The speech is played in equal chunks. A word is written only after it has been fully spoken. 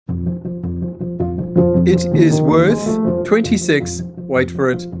It is worth 26, wait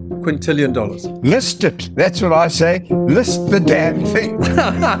for it, quintillion dollars. List it. That's what I say. List the damn thing.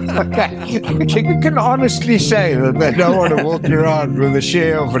 Okay. You can honestly say that they don't want to walk around with a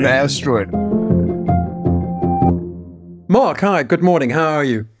share of an asteroid. Mark, hi, good morning. How are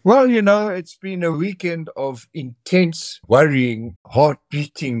you? Well, it's been a weekend of intense, worrying,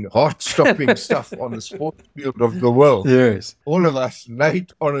 heart-beating, heart-stopping stuff on the sports field of the world. Yes. All of us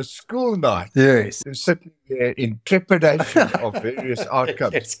late on a school night. Yes. Sitting there in trepidation of various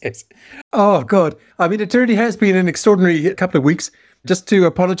outcomes. Yes. Oh, God. I mean, it really has been an extraordinary couple of weeks. Just to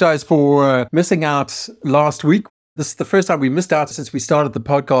apologize for missing out last week. This is the first time we missed out since we started the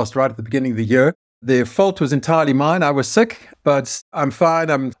podcast right at the beginning of the year. The fault was entirely mine. I was sick, but I'm fine.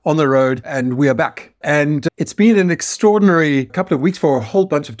 I'm on the road and we are back. And it's been an extraordinary couple of weeks for a whole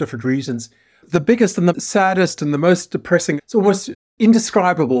bunch of different reasons. The biggest and the saddest and the most depressing, it's almost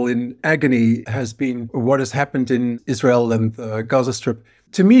indescribable in agony, has been what has happened in Israel and the Gaza Strip.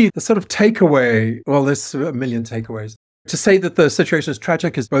 To me, the sort of takeaway, well, there's a million takeaways. To say that the situation is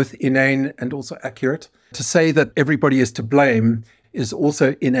tragic is both inane and also accurate. To say that everybody is to blame is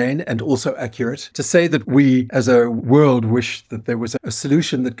also inane and also accurate. To say that we as a world wish that there was a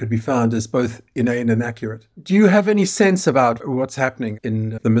solution that could be found is both inane and accurate. Do you have any sense about what's happening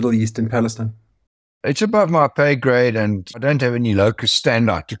in the Middle East and Palestine? It's above my pay grade, and I don't have any locus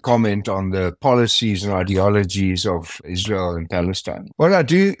standi to comment on the policies and ideologies of Israel and Palestine. What I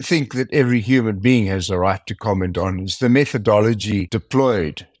do think that every human being has the right to comment on is the methodology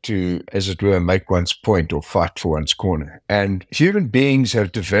deployed to, as it were, make one's point or fight for one's corner. And human beings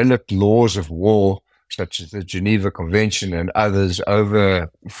have developed laws of war, such as the Geneva Convention and others,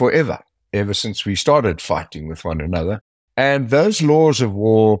 ever since we started fighting with one another. And those laws of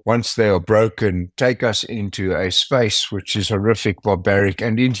war, once they are broken, take us into a space which is horrific, barbaric,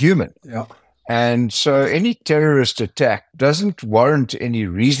 and inhuman. Yeah. And so any terrorist attack doesn't warrant any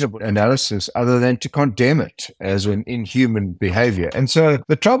reasonable analysis other than to condemn it as an inhuman behavior. And so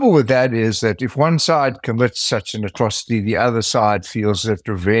the trouble with that is that if one side commits such an atrocity, the other side feels that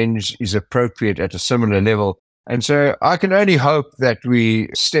revenge is appropriate at a similar level. And so I can only hope that we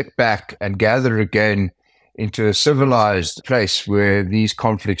step back and gather again into a civilized place where these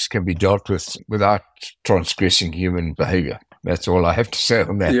conflicts can be dealt with without transgressing human behavior. That's all I have to say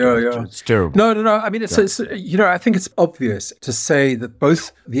on that. Yeah. It's terrible. No. I mean, it's I think it's obvious to say that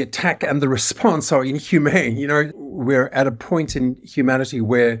both the attack and the response are inhumane. We're at a point in humanity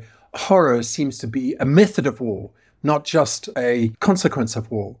where horror seems to be a method of war, not just a consequence of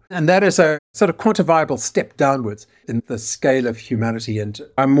war. And that is a sort of quantifiable step downwards in the scale of humanity, and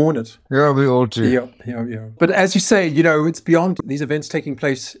I mourn it. Yeah, we all do. Yeah. But as you say, it's beyond these events taking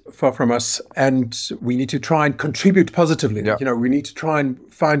place far from us, and we need to try and contribute positively. Yeah. We need to try and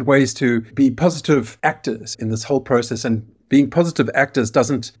find ways to be positive actors in this whole process, and being positive actors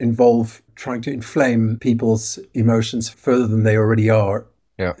doesn't involve trying to inflame people's emotions further than they already are.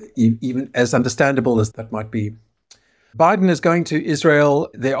 Yeah. Even as understandable as that might be. Biden is going to Israel.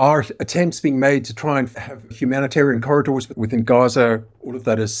 There are attempts being made to try and have humanitarian corridors within Gaza. All of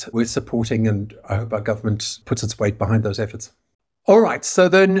that is worth supporting, and I hope our government puts its weight behind those efforts. All right, so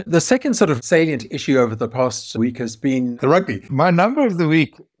then the second sort of salient issue over the past week has been the rugby. My number of the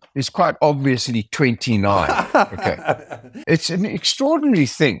week is quite obviously 29. Okay. It's an extraordinary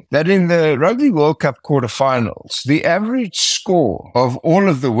thing that in the Rugby World Cup quarterfinals, the average score of all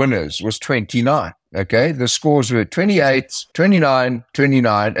of the winners was 29. Okay, the scores were 28, 29,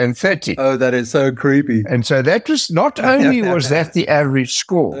 29, and 30. Oh, that is so creepy. And so that was, not only was that the average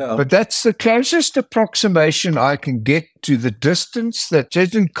score, but that's the closest approximation I can get to the distance that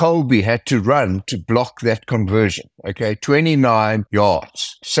Jason Colby had to run to block that conversion. Okay, 29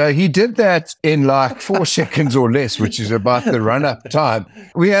 yards. So he did that in like 4 seconds or less, which is about the run-up time.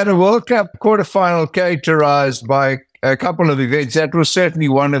 We had a World Cup quarterfinal characterized by a couple of events. That was certainly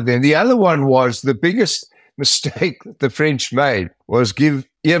one of them. The other one was the biggest mistake that the French made was give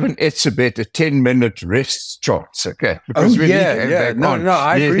Evan Etzebeth a 10-minute rest chance. Okay. Because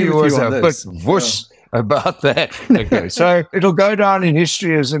I agree with you on this. He was a bit wuss about that. Okay. So it'll go down in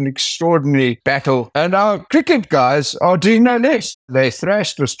history as an extraordinary battle. And our cricket guys are doing no less. They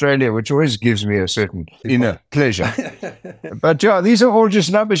thrashed Australia, which always gives me a certain inner pleasure. But yeah, these are all just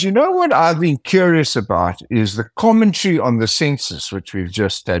numbers. You know what I've been curious about is the commentary on the census, which we've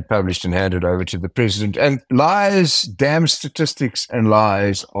just had published and handed over to the president. And lies, damn statistics and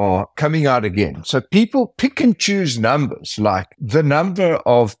lies are coming out again. So people pick and choose numbers, like the number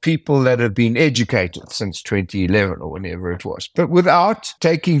of people that have been educated since 2011 or whenever it was, but without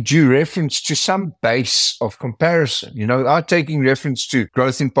taking due reference to some base of comparison, without taking reference to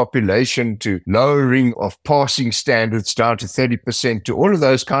growth in population, to lowering of passing standards down to 30%, to all of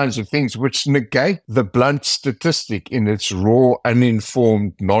those kinds of things, which negate the blunt statistic in its raw,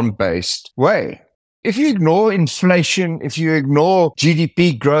 uninformed, non-based way. If you ignore inflation, if you ignore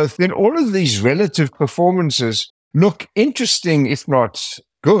GDP growth, then all of these relative performances look interesting, if not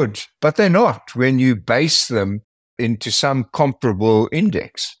good, but they're not when you base them into some comparable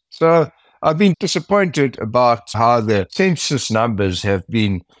index. So I've been disappointed about how the census numbers have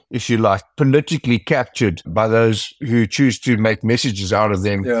been, if you like, politically captured by those who choose to make messages out of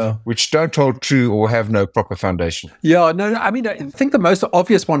them, which don't hold true or have no proper foundation. Yeah, no, I mean, I think the most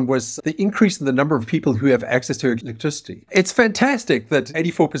obvious one was the increase in the number of people who have access to electricity. It's fantastic that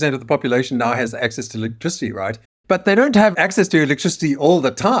 84% of the population now has access to electricity, right? But they don't have access to electricity all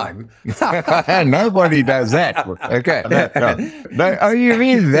the time. Nobody does that. Okay. No. Oh, you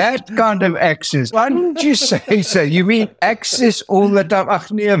mean that kind of access? Why didn't you say so? You mean access all the time?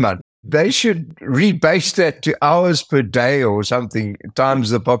 Ach, nee, man. They should rebase that to hours per day or something,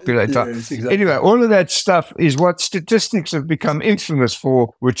 times the population. Yes, exactly. Anyway, all of that stuff is what statistics have become infamous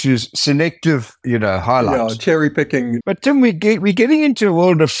for, which is selective, highlights. Yeah, cherry picking. But Tim, we're getting into a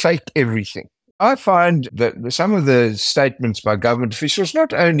world of fake everything. I find that some of the statements by government officials,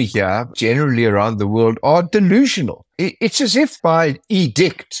 not only here, generally around the world, are delusional. It's as if by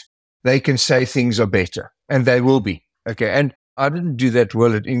edict they can say things are better, and they will be. Okay, and I didn't do that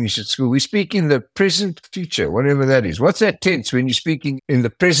well at English at school. We speak in the present future, whatever that is. What's that tense when you're speaking in the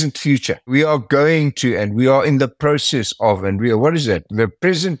present future? We are going to, and we are in the process of, and we are, what is that? The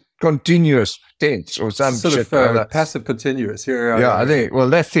present continuous tense or some sort shit. of passive continuous. I think, well,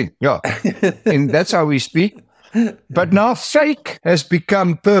 that thing, and that's how we speak. But now fake has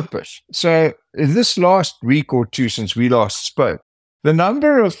become purpose. So in this last week or two since we last spoke, the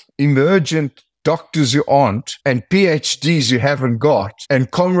number of emergent doctors who aren't and PhDs who haven't got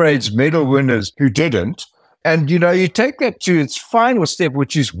and comrades medal winners who didn't, and you take that to its final step,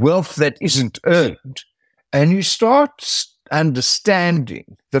 which is wealth that isn't earned, and you start understanding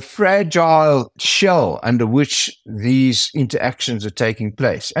the fragile shell under which these interactions are taking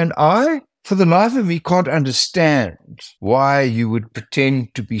place. And I, for the life of me, can't understand why you would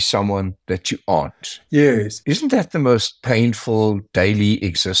pretend to be someone that you aren't. Yes. Isn't that the most painful daily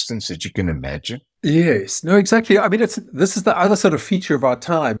existence that you can imagine? Yes. No, exactly. I mean, this is the other sort of feature of our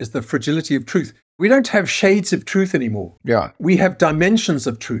time, is the fragility of truth. We don't have shades of truth anymore. Yeah. We have dimensions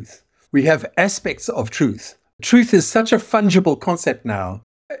of truth. We have aspects of truth. Truth is such a fungible concept now.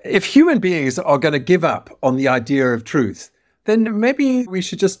 If human beings are going to give up on the idea of truth, then maybe we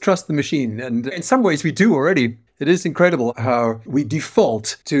should just trust the machine. And in some ways we do already. It is incredible how we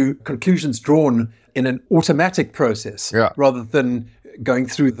default to conclusions drawn in an automatic process rather than going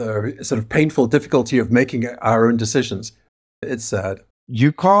through the sort of painful difficulty of making our own decisions. It's sad.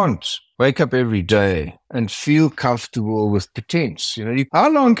 You can't wake up every day and feel comfortable with pretense. How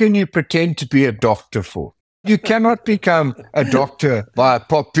long can you pretend to be a doctor for? You cannot become a doctor by a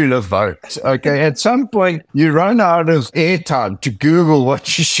popular vote. Okay, at some point you run out of airtime to Google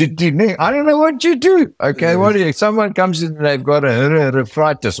what you should do next. I don't know what you do. Okay, what do you? Someone comes in and they've got a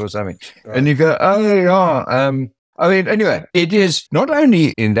arthritis or something, and you go, anyway, it is not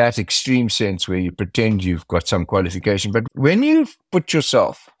only in that extreme sense where you pretend you've got some qualification, but when you put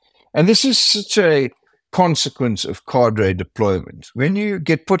yourself, and this is such a consequence of cadre deployment, when you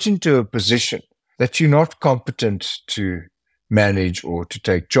get put into a position that you're not competent to manage or to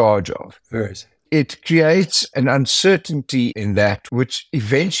take charge of. Right. It creates an uncertainty in that which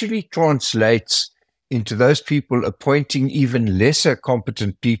eventually translates into those people appointing even lesser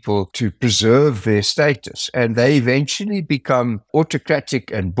competent people to preserve their status. And they eventually become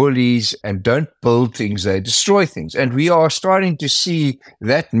autocratic and bullies and don't build things, they destroy things. And we are starting to see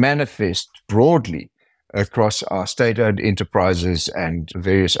that manifest broadly across our state-owned enterprises and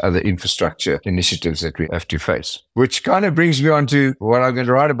various other infrastructure initiatives that we have to face. Which kind of brings me on to what I'm going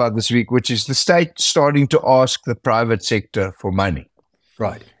to write about this week, which is the state starting to ask the private sector for money.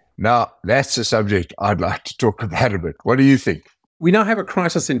 Right. Now, that's a subject I'd like to talk about a bit. What do you think? We now have a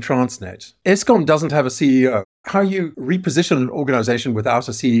crisis in Transnet. Eskom doesn't have a CEO. How you reposition an organization without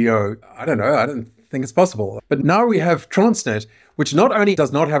a CEO, I don't know. I don't think it's possible. But now we have Transnet, which not only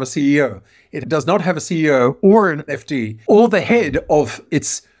does not have a CEO, it does not have a CEO or an FD or the head of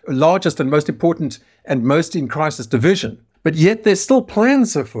its largest and most important and most in crisis division. But yet there's still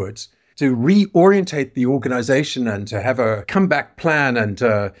plans afoot to reorientate the organization and to have a comeback plan and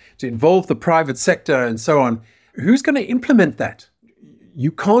to involve the private sector and so on. Who's going to implement that?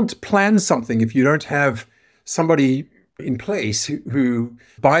 you can't plan something if you don't have somebody in place who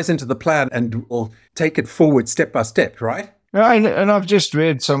buys into the plan and will take it forward step by step, right? And I've just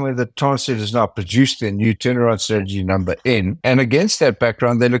read somewhere that Transnet has now produced their new turnaround strategy number N. And against that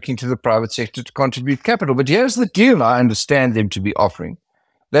background, they're looking to the private sector to contribute capital. But here's the deal I understand them to be offering.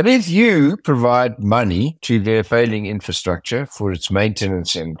 That if you provide money to their failing infrastructure for its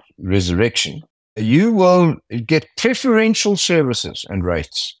maintenance and resurrection, you will get preferential services and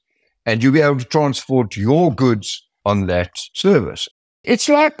rates, and you'll be able to transport your goods on that service. It's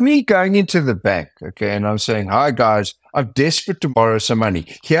like me going into the bank, okay, and I'm saying, hi, guys, I'm desperate to borrow some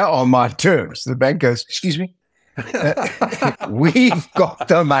money. Here are my terms. The bank goes, excuse me? We've got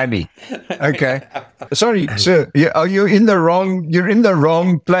the money. Okay. Sorry, sir. You're in the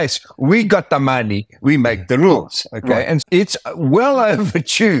wrong place. We got the money. We make the rules. Okay. Right. And it's well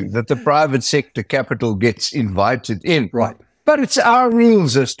overdue that the private sector capital gets invited in. Right. But it's our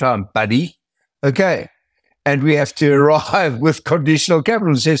rules this time, buddy. Okay. And we have to arrive with conditional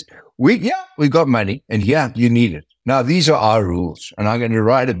capital. It says, we got money, and you need it. Now, these are our rules, and I'm going to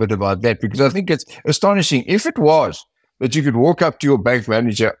write a bit about that because I think it's astonishing. If it was that you could walk up to your bank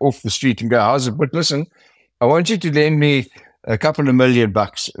manager off the street and go, how's it? But listen, I want you to lend me a couple of $1 million.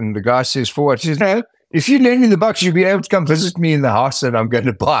 And the guy says, for what? He says, no, if you lend me the bucks, you'll be able to come visit me in the house that I'm going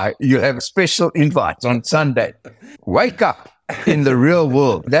to buy. You'll have a special invite on Sunday. Wake up. In the real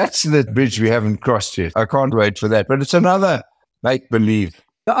world. That's the bridge we haven't crossed yet. I can't wait for that. But it's another make-believe.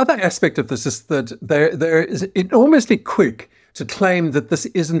 The other aspect of this is that there is enormously quick to claim that this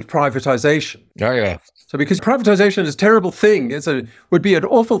isn't privatization. Oh, yeah. So because privatization is a terrible thing, would be an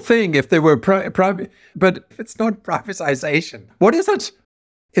awful thing if there were private, but it's not privatization. What is it?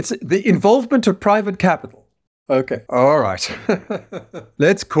 It's the involvement of private capital. Okay. All right.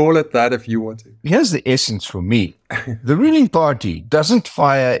 Let's call it that if you want to. Here's the essence for me. The ruling party doesn't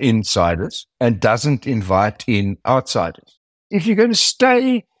fire insiders and doesn't invite in outsiders. If you're going to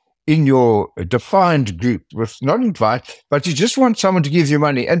stay in your defined group with not invite, but you just want someone to give you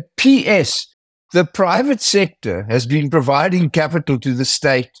money. And P.S., the private sector has been providing capital to the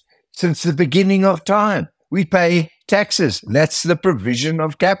state since the beginning of time. We pay taxes. That's the provision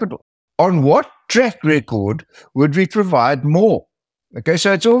of capital. On what track record would we provide more? Okay,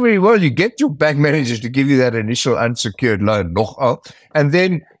 so it's all very well. You get your bank managers to give you that initial unsecured loan, and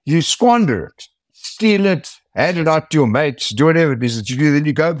then you squander it, steal it, hand it out to your mates, do whatever it is that you do. Then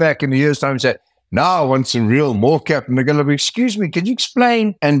you go back in a year's time and say, now I want some more capital. And they're going to be, excuse me, can you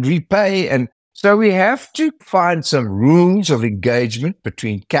explain and repay? And so we have to find some rules of engagement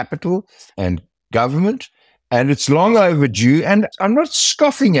between capital and government, and it's long overdue, and I'm not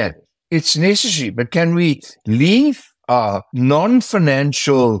scoffing at it. It's necessary, but can we leave our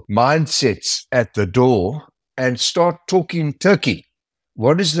non-financial mindsets at the door and start talking Turkey?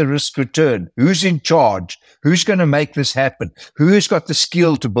 What is the risk return? Who's in charge? Who's going to make this happen? Who's got the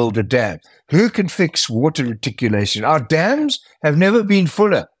skill to build a dam? Who can fix water reticulation? Our dams have never been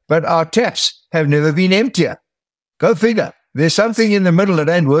fuller, but our taps have never been emptier. Go figure. There's something in the middle that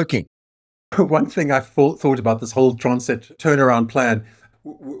ain't working. One thing I've thought about this whole Transnet turnaround plan,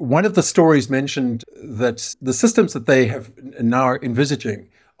 one of the stories mentioned that the systems that they have now envisaging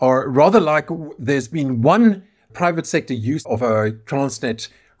are rather like there's been one private sector use of a Transnet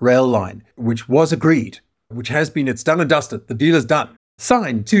rail line, which was agreed, which has been, it's done and dusted. The deal is done.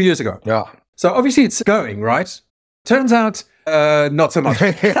 Signed 2 years ago. Yeah. So obviously it's going, right? Turns out, not so much.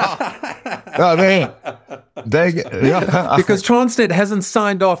 Because Transnet hasn't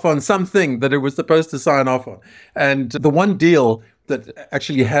signed off on something that it was supposed to sign off on. And the one deal that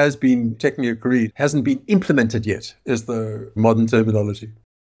actually has been technically agreed hasn't been implemented yet, is the modern terminology.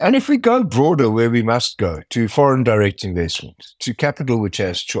 And if we go broader where we must go, to foreign direct investment, to capital which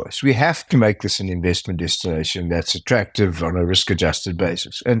has choice, we have to make this an investment destination that's attractive on a risk-adjusted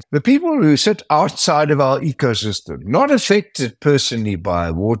basis. And the people who sit outside of our ecosystem, not affected personally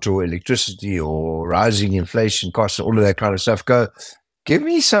by water or electricity or rising inflation costs, all of that kind of stuff, go, give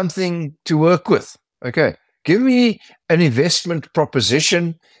me something to work with. Okay, give me an investment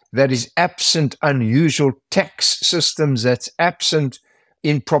proposition that is absent unusual tax systems, that's absent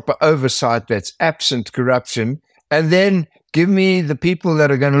improper oversight, that's absent corruption, and then give me the people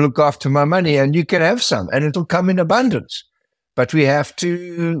that are going to look after my money, and you can have some, and it'll come in abundance. But we have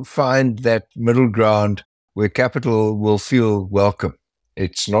to find that middle ground where capital will feel welcome.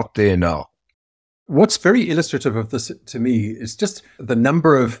 It's not there now. What's very illustrative of this to me is just the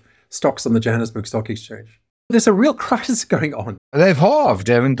number of stocks on the Johannesburg Stock Exchange. There's a real crisis going on. They've halved,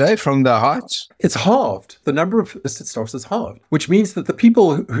 haven't they, from the heights? It's halved. The number of listed stocks is halved, which means that the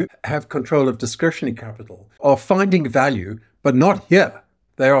people who have control of discretionary capital are finding value but not here.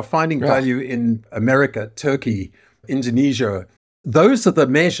 They are finding value in America, Turkey, Indonesia. Those are the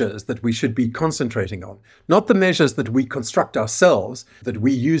measures that we should be concentrating on, not the measures that we construct ourselves, that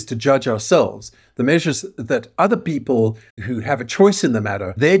we use to judge ourselves. The measures that other people who have a choice in the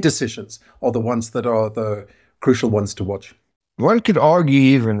matter, their decisions are the ones that are the crucial ones to watch. One could argue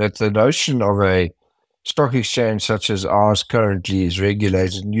even that the notion of a stock exchange such as ours currently is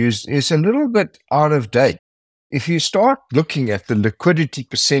regulated and used is a little bit out of date. If you start looking at the liquidity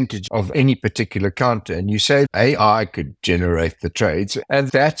percentage of any particular counter and you say AI could generate the trades, and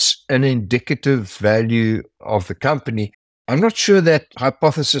that's an indicative value of the company, I'm not sure that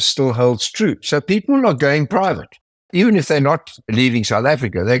hypothesis still holds true. So people are going private. Even if they're not leaving South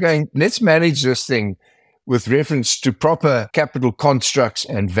Africa, they're going, let's manage this thing with reference to proper capital constructs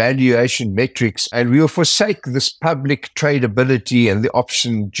and valuation metrics, and we'll forsake this public tradability and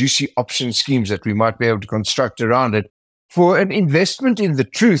the juicy option schemes that we might be able to construct around it for an investment in the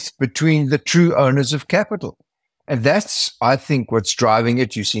truth between the true owners of capital. And that's, I think, what's driving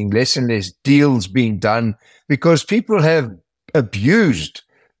it. You're seeing less and less deals being done because people have abused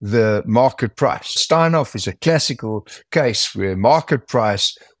the market price. Steinhoff is a classical case where market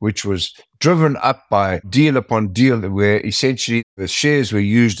price, which was driven up by deal upon deal, where essentially the shares were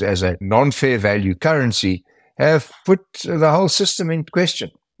used as a non-fair value currency, have put the whole system in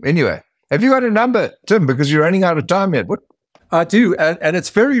question. Anyway, have you got a number, Tim, because you're running out of time yet? What? I do, and it's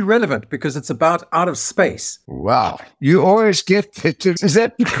very relevant because it's about out of space. Wow. You always get it. Is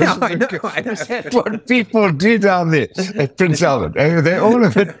that because I know. Is that what people do down there at Prince Albert? They're all a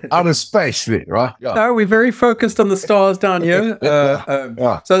bit out of space there, right? Yeah. No, we're very focused on the stars down here.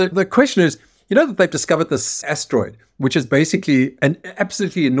 So the question is, you know that they've discovered this asteroid, which is basically an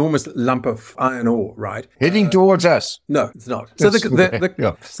absolutely enormous lump of iron ore, right? Heading towards us. No, it's not. So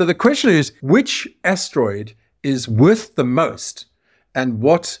so the question is, which asteroid is worth the most, and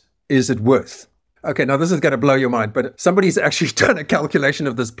what is it worth? Okay, now this is going to blow your mind, but somebody's actually done a calculation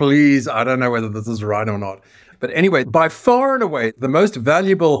of this. Please, I don't know whether this is right or not. But anyway, by far and away, the most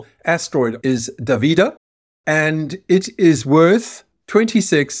valuable asteroid is Davida, and it is worth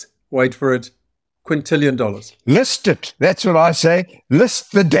 26, wait for it, quintillion dollars. List it. That's what I say.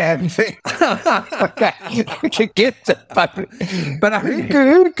 List the damn thing. Okay. Get the But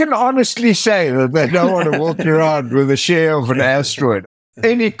who can honestly say that they don't want to walk around with a share of an asteroid?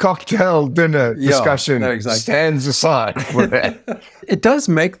 Any cocktail dinner discussion stands aside for that. It does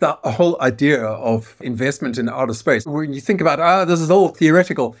make the whole idea of investment in outer space. When you think about, this is all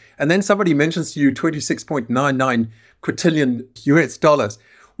theoretical, and then somebody mentions to you 26.99 quintillion US dollars.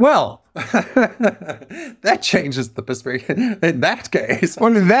 Well, that changes the perspective in that case.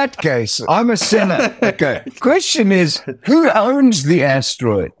 Well, in that case, I'm a sinner. Okay. Question is, who owns the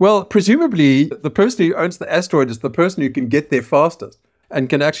asteroid? Well, presumably, the person who owns the asteroid is the person who can get there fastest and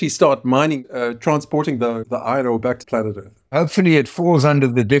can actually start mining, transporting the iron ore back to planet Earth. Hopefully it falls under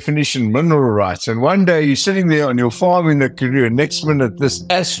the definition mineral rights. And one day you're sitting there on your farm in the Karoo, and next minute this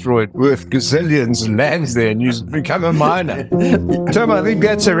asteroid worth gazillions lands there and you become a miner. Tom, I think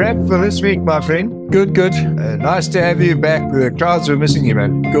that's a wrap for this week, my friend. Good. Nice to have you back. The crowds were missing you,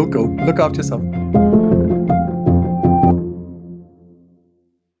 man. Cool. Look after yourself.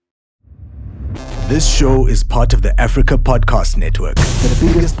 This show is part of the Africa Podcast Network,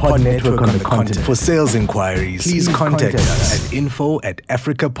 the biggest pod network on the continent. For sales inquiries, please contact us at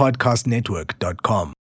info@africapodcastnetwork.com.